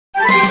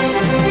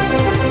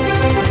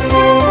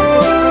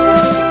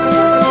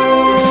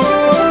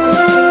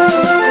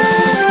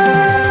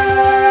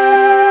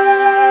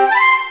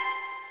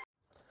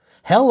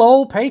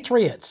Hello,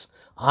 Patriots.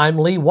 I'm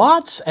Lee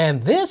Watts,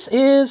 and this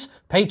is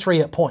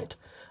Patriot Point,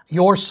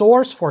 your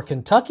source for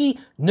Kentucky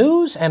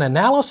news and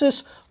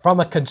analysis from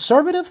a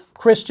conservative,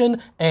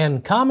 Christian,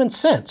 and common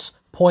sense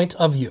point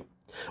of view.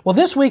 Well,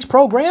 this week's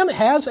program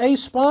has a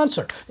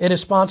sponsor. It is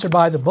sponsored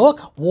by the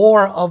book,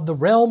 War of the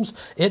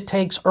Realms. It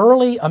takes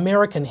early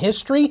American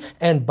history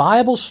and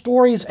Bible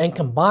stories and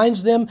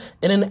combines them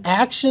in an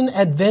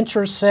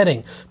action-adventure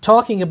setting,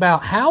 talking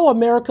about how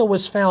America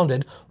was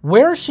founded,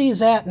 where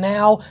she's at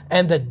now,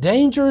 and the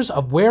dangers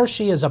of where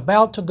she is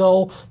about to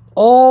go,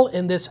 all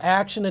in this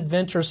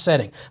action-adventure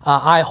setting.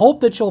 I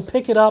hope that you'll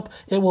pick it up.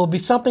 It will be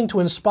something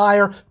to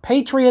inspire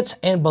patriots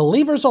and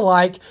believers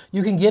alike.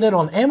 You can get it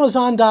on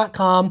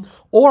Amazon.com,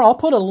 or I'll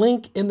put a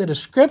link in the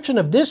description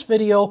of this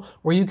video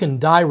where you can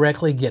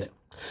directly get it.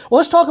 Well,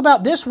 let's talk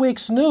about this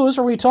week's news.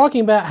 We're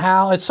talking about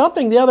how it's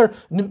something the other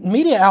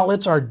media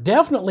outlets are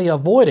definitely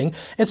avoiding.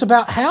 It's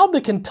about how the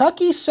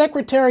Kentucky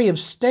Secretary of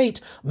State,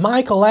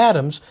 Michael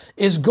Adams,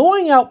 is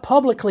going out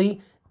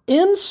publicly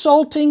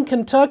insulting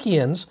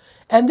Kentuckians,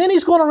 and then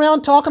he's going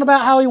around talking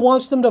about how he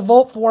wants them to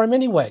vote for him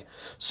anyway.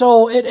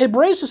 So it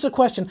raises the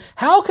question,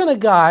 how can a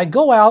guy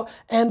go out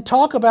and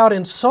talk about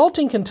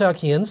insulting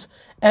Kentuckians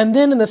and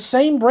then in the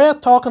same breath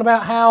talking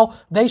about how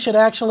they should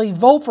actually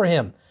vote for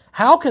him?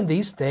 How can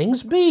these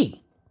things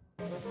be?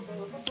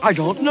 I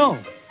don't know.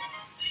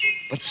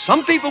 But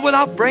some people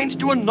without brains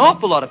do an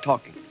awful lot of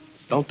talking,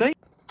 don't they?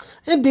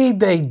 Indeed,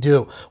 they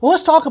do. Well,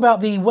 let's talk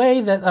about the way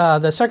that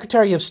the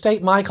Secretary of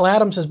State, Michael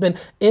Adams, has been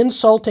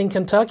insulting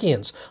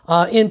Kentuckians.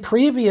 In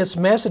previous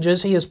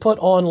messages he has put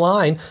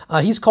online,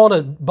 he's called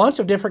a bunch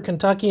of different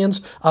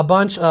Kentuckians, a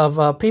bunch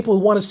of people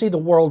who want to see the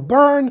world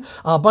burn,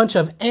 a bunch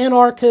of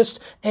anarchists,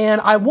 and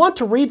I want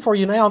to read for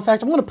you now. In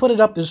fact, I'm going to put it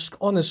up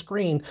on the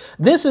screen.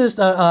 This is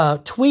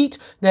the tweet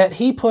that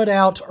he put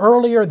out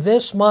earlier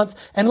this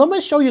month, and let me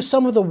show you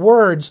some of the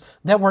words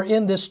that were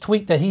in this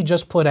tweet that he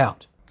just put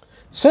out.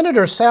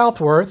 Senator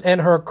Southworth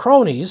and her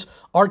cronies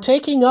are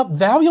taking up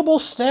valuable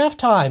staff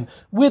time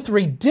with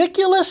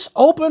ridiculous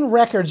open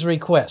records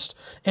requests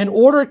in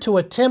order to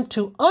attempt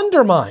to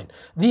undermine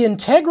the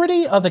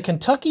integrity of the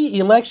Kentucky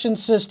election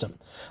system.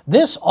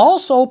 This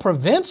also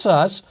prevents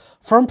us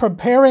from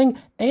preparing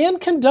and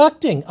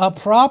conducting a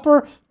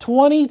proper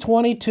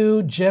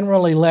 2022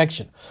 general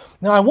election.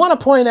 Now, I want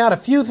to point out a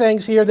few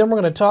things here, then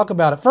we're going to talk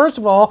about it. First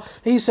of all,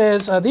 he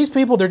says these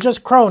people, they're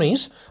just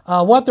cronies.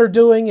 What they're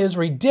doing is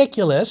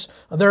ridiculous.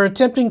 They're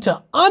attempting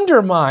to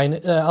undermine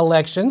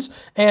elections,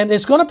 and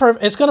it's going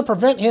to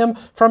prevent him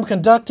from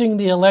conducting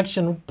the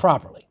election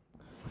properly.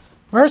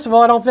 First of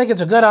all, I don't think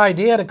it's a good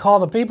idea to call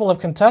the people of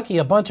Kentucky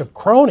a bunch of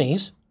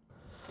cronies.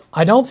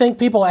 I don't think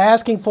people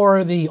asking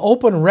for the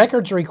open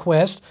records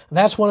request,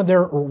 that's one of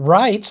their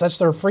rights, that's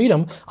their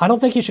freedom. I don't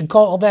think you should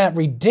call that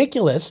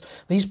ridiculous.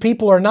 These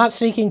people are not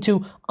seeking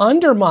to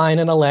undermine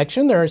an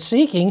election. They're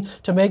seeking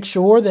to make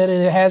sure that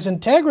it has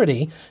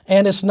integrity,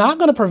 and it's not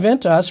going to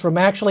prevent us from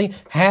actually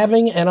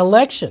having an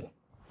election.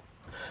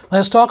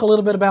 Let's talk a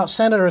little bit about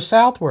Senator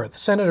Southworth.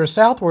 Senator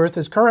Southworth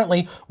is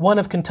currently one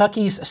of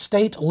Kentucky's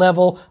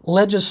state-level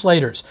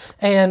legislators,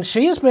 and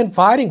she has been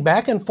fighting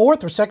back and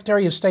forth with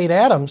Secretary of State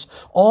Adams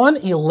on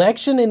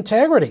election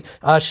integrity.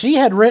 She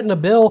had written a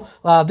bill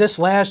this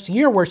last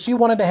year where she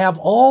wanted to have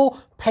all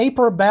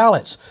paper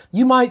ballots.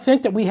 You might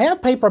think that we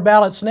have paper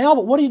ballots now,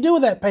 but what do you do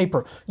with that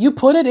paper? You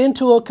put it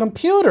into a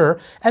computer,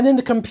 and then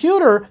the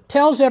computer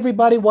tells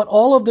everybody what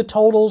all of the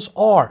totals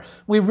are.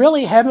 We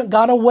really haven't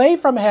got away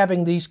from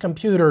having these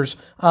computers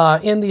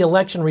in the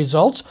election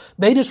results.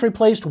 They just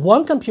replaced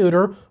one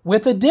computer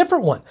with a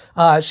different one.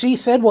 She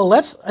said, well,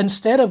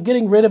 instead of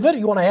getting rid of it,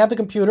 you want to have the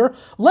computer,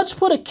 let's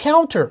put a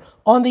counter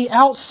on the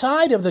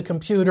outside of the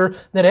computer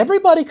that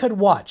everybody could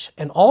watch.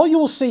 And all you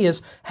will see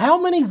is how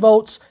many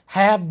votes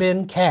have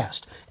been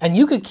cast. And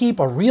you could keep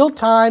a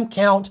real-time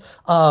count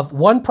of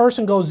one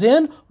person goes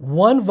in,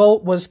 one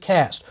vote was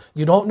cast.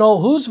 You don't know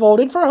who's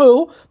voted for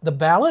who. The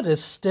ballot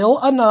is still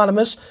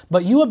anonymous,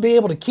 but you would be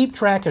able to keep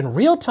track in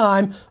real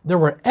time. There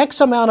were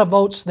X amount of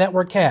votes that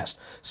were cast.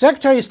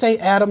 Secretary of State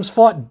Adams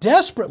fought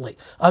desperately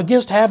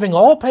against having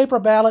all paper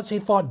ballots. He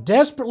fought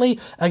desperately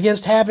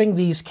against having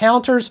these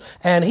counters,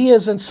 and he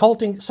is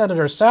insulting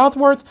Senator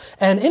Southworth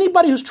and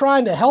anybody who's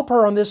trying to help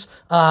her on this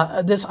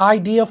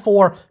idea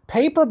for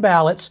paper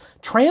ballots,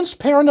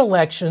 transparent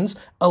elections,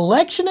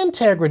 election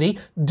integrity,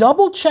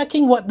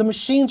 double-checking what the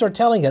machines are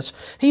telling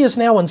us. He is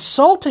now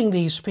insulting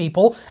these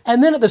people,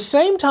 and then at the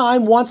same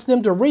time wants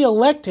them to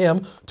re-elect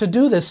him to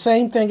do the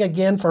same thing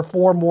again for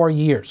 4 more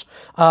years.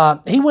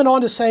 He went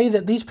on to say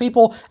that these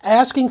people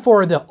asking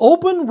for the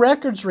open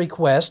records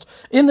request,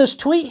 in this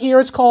tweet here,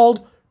 it's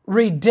called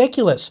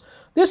ridiculous.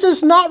 This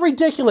is not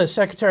ridiculous,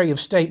 Secretary of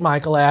State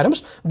Michael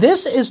Adams.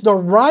 This is the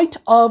right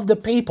of the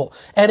people,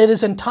 and it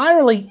is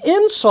entirely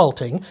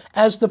insulting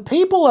as the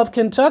people of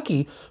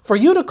Kentucky for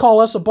you to call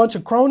us a bunch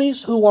of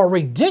cronies who are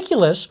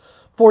ridiculous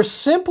for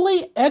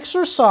simply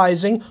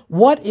exercising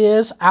what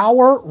is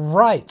our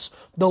rights.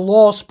 the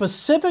law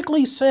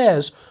specifically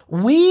says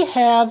we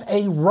have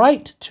a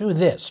right to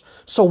this.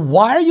 So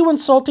why are you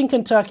insulting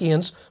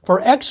Kentuckians for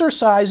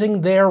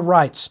exercising their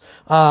rights?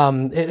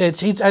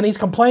 He's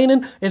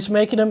complaining. It's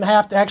making him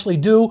have to actually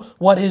do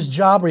what his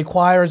job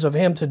requires of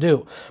him to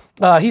do.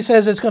 He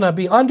says it's going to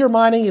be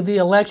undermining the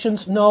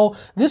elections. No,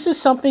 this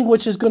is something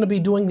which is going to be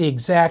doing the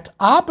exact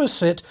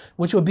opposite,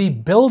 which would be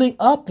building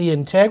up the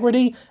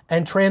integrity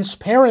and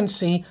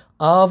transparency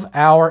of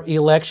our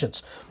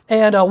elections.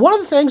 And one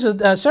of the things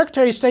that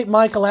Secretary of State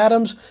Michael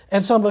Adams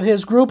and some of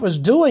his group is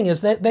doing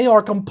is that they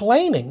are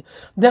complaining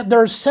that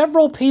there are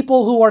several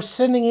people who are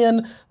sending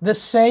in the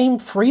same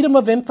Freedom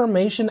of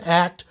Information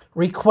Act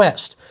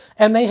request,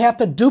 and they have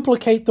to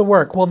duplicate the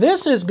work. Well,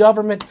 this is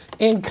government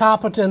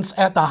incompetence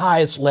at the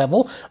highest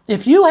level.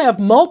 If you have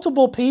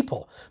multiple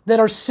people that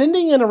are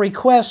sending in a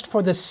request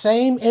for the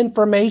same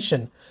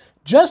information,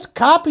 just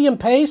copy and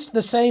paste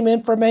the same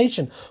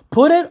information.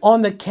 Put it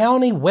on the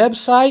county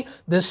website,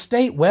 the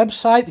state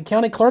website. The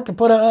county clerk can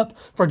put it up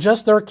for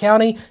just their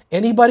county.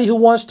 Anybody who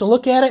wants to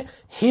look at it,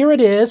 here it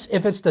is.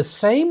 If it's the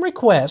same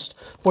request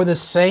for the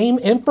same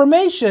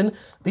information,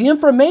 the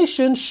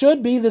information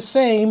should be the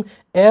same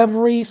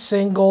every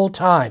single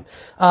time.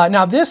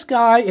 Now, this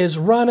guy is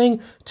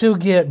running to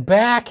get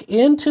back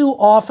into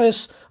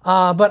office,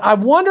 but I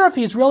wonder if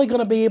he's really going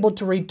to be able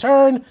to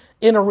return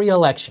in a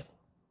re-election.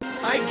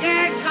 I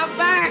can't come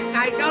back.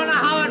 I don't know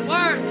how it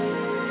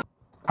works.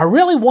 I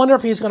really wonder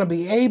if he's going to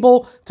be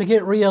able to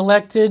get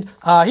reelected.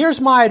 Here's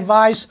my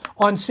advice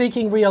on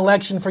seeking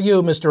reelection for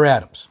you, Mr.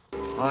 Adams.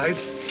 I'd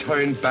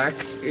turn back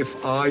if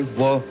I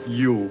were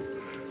you.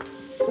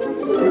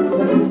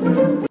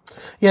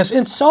 Yes,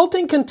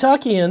 insulting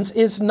Kentuckians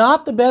is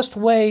not the best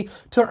way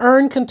to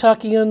earn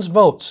Kentuckians'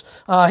 votes.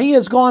 He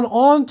has gone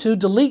on to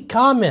delete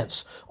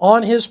comments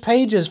on his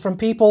pages from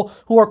people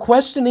who are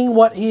questioning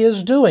what he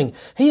is doing.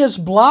 He is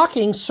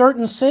blocking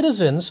certain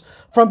citizens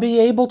from being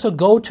able to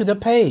go to the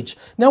page.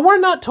 Now, we're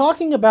not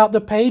talking about the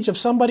page of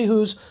somebody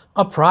who's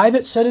a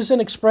private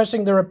citizen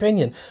expressing their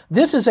opinion.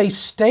 This is a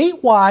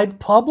statewide,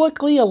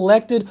 publicly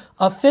elected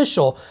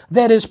official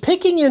that is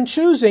picking and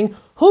choosing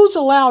who's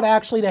allowed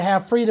actually to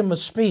have freedom of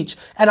speech.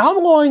 And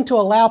I'm going to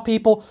allow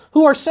people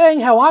who are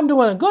saying how I'm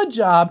doing a good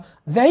job,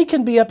 they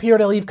can be up here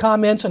to leave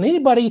comments, and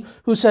anybody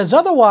who says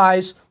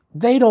otherwise,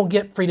 they don't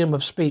get freedom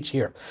of speech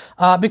here.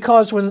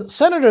 Because when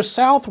Senator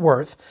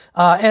Southworth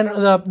and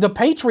the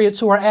Patriots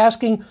who are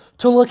asking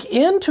to look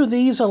into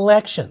these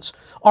elections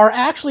are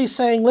actually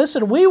saying,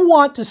 listen, we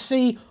want to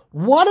see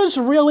what is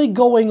really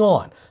going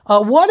on.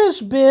 What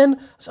has been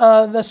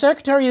the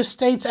Secretary of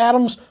State's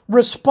Adams'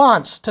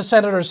 response to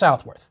Senator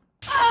Southworth?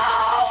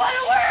 Oh, what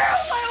a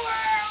world, what a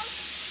world!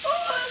 Who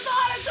would have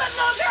thought a good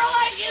little girl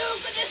like you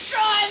could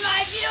destroy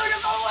my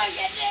beautiful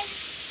wickedness?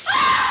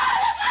 Ah,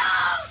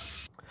 the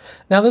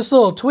vote! Now, this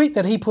little tweet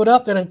that he put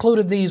up that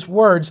included these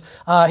words,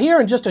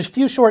 here in just a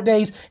few short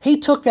days, he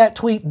took that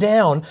tweet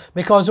down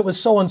because it was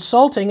so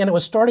insulting and it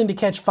was starting to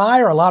catch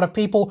fire. A lot of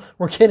people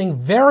were getting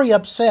very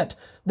upset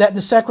that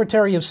the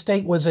Secretary of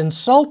State was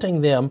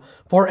insulting them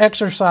for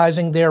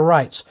exercising their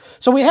rights.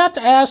 So we have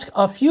to ask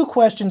a few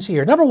questions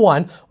here. Number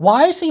one,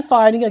 why is he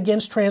fighting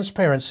against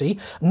transparency?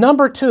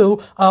 Number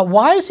two,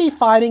 why is he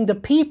fighting the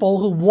people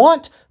who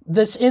want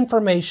this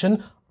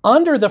information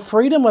under the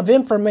Freedom of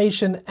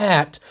Information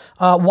Act?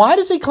 Why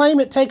does he claim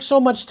it takes so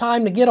much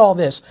time to get all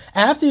this?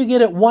 After you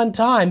get it one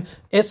time,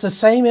 it's the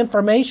same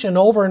information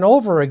over and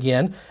over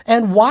again.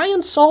 And why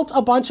insult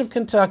a bunch of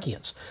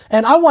Kentuckians?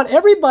 And I want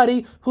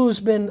everybody who's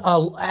been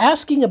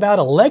asking about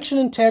election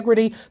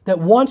integrity, that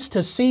wants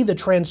to see the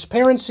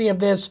transparency of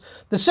this,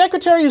 the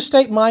Secretary of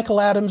State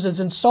Michael Adams is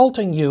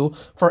insulting you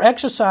for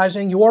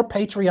exercising your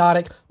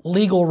patriotic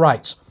legal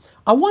rights.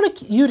 I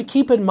want you to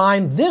keep in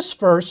mind this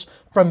verse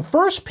from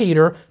 1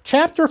 Peter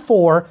chapter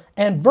 4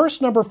 and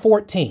verse number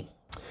 14.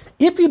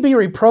 If you be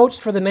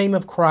reproached for the name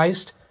of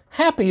Christ,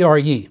 happy are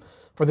ye,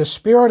 for the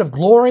Spirit of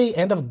glory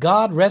and of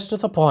God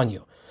resteth upon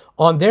you.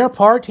 On their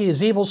part he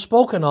is evil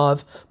spoken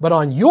of, but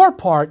on your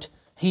part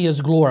he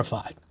is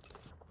glorified.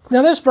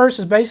 Now, this verse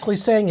is basically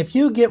saying if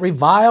you get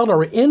reviled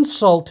or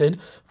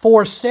insulted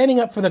for standing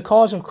up for the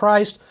cause of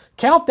Christ,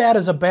 count that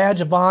as a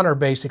badge of honor,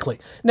 basically.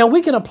 Now,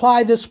 we can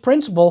apply this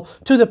principle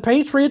to the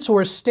patriots who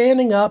are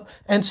standing up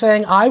and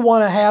saying, I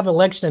want to have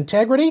election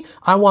integrity,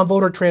 I want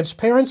voter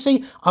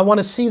transparency, I want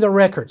to see the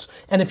records.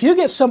 And if you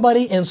get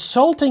somebody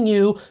insulting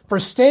you for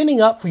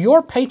standing up for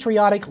your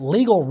patriotic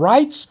legal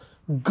rights,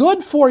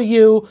 good for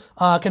you.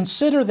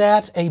 Consider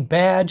that a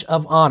badge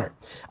of honor.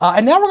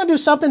 And now we're going to do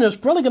something that's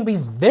really going to be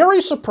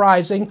very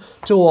surprising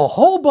to a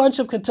whole bunch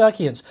of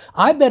Kentuckians.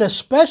 I bet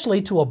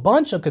especially to a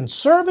bunch of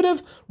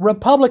conservative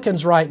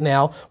Republicans right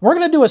now. We're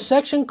going to do a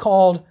section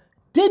called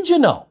Did You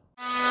Know?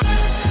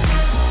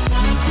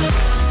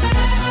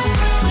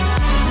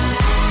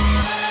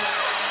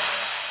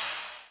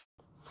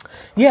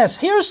 Yes,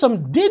 here's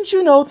some did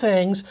you know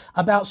things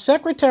about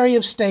Secretary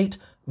of State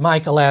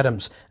Michael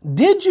Adams.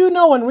 Did you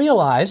know and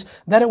realize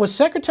that it was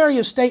Secretary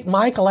of State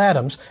Michael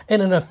Adams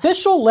in an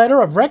official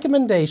letter of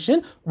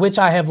recommendation, which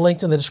I have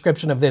linked in the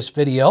description of this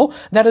video,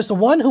 that is the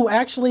one who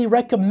actually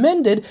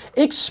recommended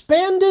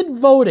expanded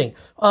voting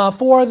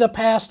for the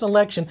past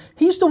election.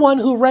 He's the one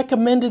who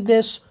recommended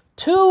this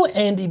to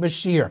Andy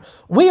Beshear.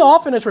 We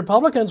often as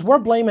Republicans, we're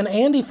blaming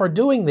Andy for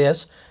doing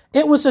this.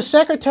 It was the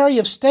Secretary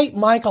of State,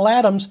 Michael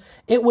Adams.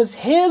 It was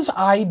his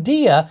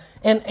idea,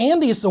 and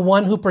Andy's the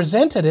one who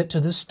presented it to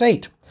the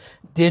state.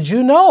 Did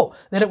you know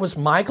that it was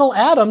Michael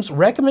Adams'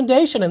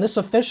 recommendation in this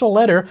official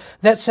letter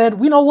that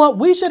said, you know what,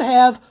 we should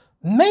have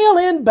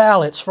mail-in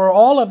ballots for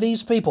all of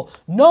these people.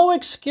 No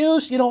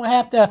excuse. You don't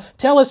have to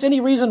tell us any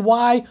reason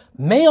why.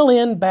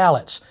 Mail-in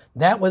ballots.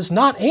 That was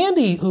not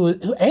Andy who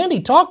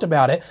Andy talked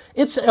about it.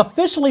 It's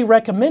officially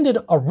recommended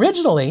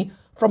originally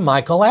from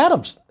Michael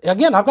Adams.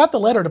 Again, I've got the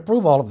letter to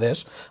prove all of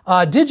this.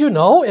 Did you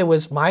know it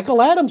was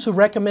Michael Adams who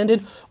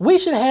recommended we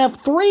should have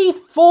 3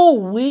 full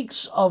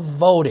weeks of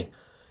voting?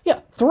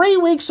 Yeah, 3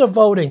 weeks of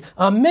voting,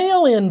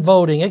 mail-in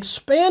voting,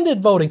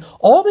 expanded voting,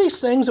 all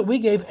these things that we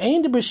gave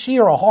Andy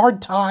Beshear a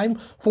hard time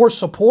for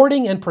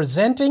supporting and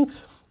presenting.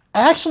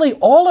 Actually,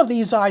 all of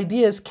these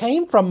ideas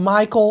came from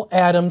Michael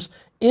Adams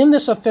in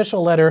this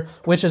official letter,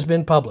 which has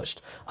been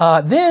published.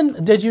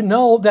 Then, did you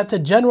know that the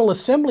General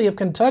Assembly of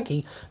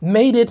Kentucky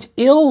made it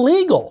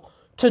illegal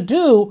to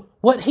do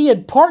what he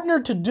had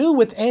partnered to do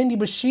with Andy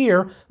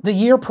Beshear the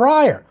year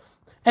prior?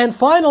 And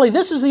finally,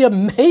 this is the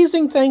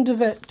amazing thing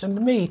to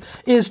me,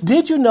 is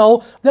did you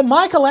know that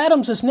Michael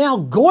Adams is now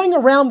going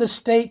around the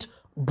state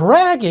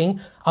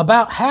bragging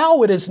about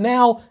how it is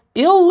now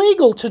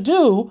illegal to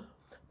do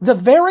the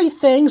very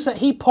things that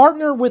he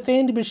partnered with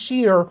Andy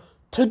Beshear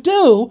to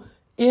do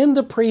in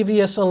the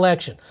previous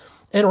election.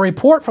 In a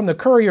report from the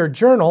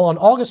Courier-Journal on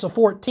August the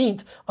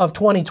 14th of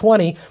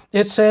 2020,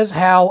 it says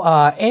how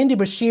Andy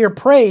Beshear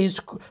praised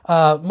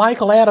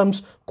Michael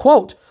Adams,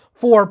 quote,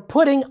 for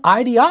putting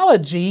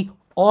ideology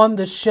on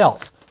the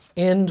shelf,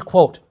 end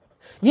quote.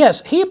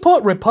 Yes, he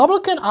put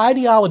Republican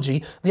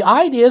ideology, the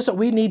ideas that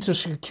we need to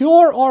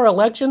secure our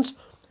elections,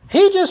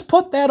 he just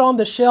put that on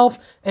the shelf,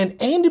 and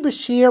Andy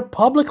Beshear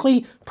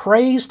publicly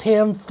praised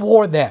him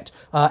for that,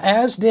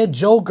 as did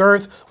Joe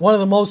Girth, one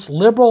of the most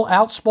liberal,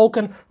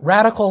 outspoken,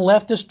 radical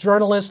leftist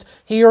journalists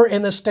here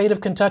in the state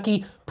of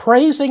Kentucky,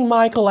 praising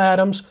Michael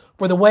Adams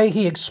for the way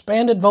he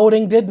expanded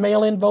voting, did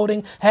mail-in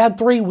voting, had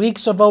 3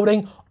 weeks of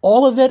voting,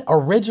 all of it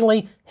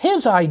originally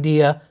his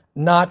idea,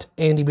 not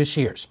Andy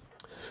Beshear's.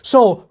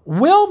 So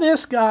will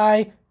this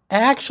guy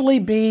actually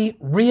be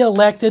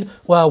reelected?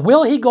 Well,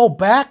 will he go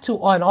back to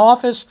an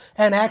office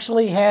and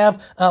actually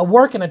have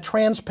work in a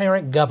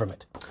transparent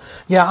government?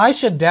 Yeah, I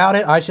should doubt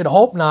it. I should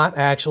hope not,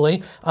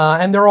 actually.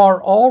 And there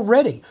are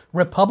already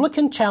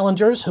Republican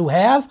challengers who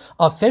have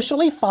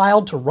officially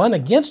filed to run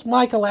against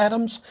Michael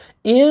Adams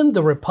in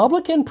the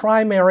Republican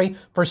primary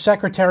for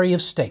Secretary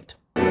of State.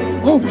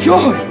 Oh,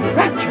 joy,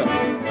 rapture.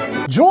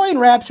 Joy and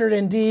rapture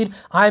indeed.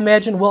 I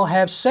imagine we'll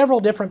have several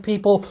different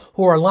people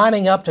who are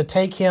lining up to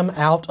take him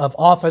out of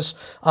office.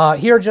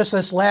 Here just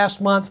this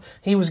last month,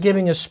 he was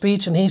giving a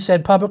speech and he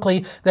said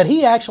publicly that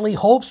he actually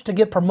hopes to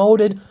get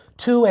promoted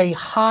to a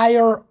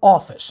higher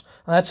office.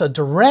 That's a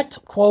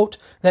direct quote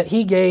that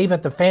he gave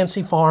at the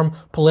Fancy Farm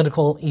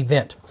political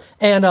event.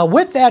 And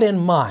with that in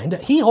mind,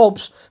 he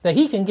hopes that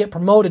he can get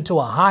promoted to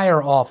a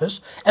higher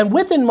office. And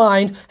with in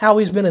mind how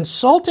he's been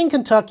insulting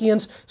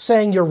Kentuckians,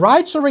 saying your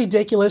rights are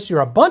ridiculous,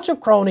 you're a bunch of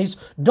cronies,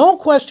 don't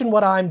question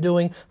what I'm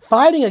doing,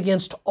 fighting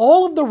against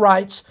all of the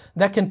rights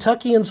that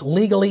Kentuckians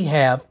legally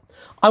have.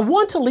 I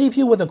want to leave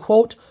you with a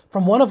quote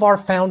from one of our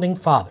founding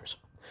fathers.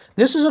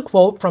 This is a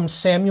quote from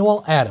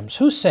Samuel Adams,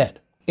 who said,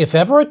 "If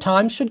ever a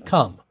time should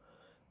come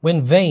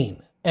when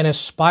vain and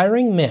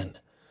aspiring men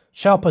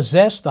shall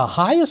possess the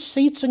highest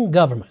seats in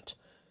government,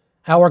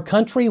 our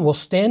country will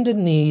stand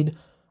in need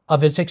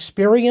of its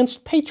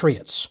experienced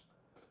patriots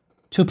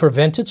to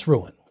prevent its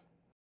ruin."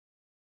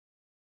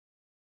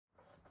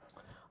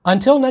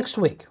 Until next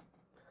week,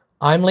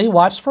 I'm Lee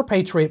Watts for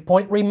Patriot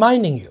Point,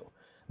 reminding you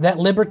that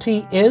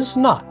liberty is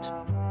not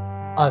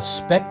a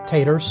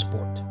spectator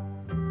sport.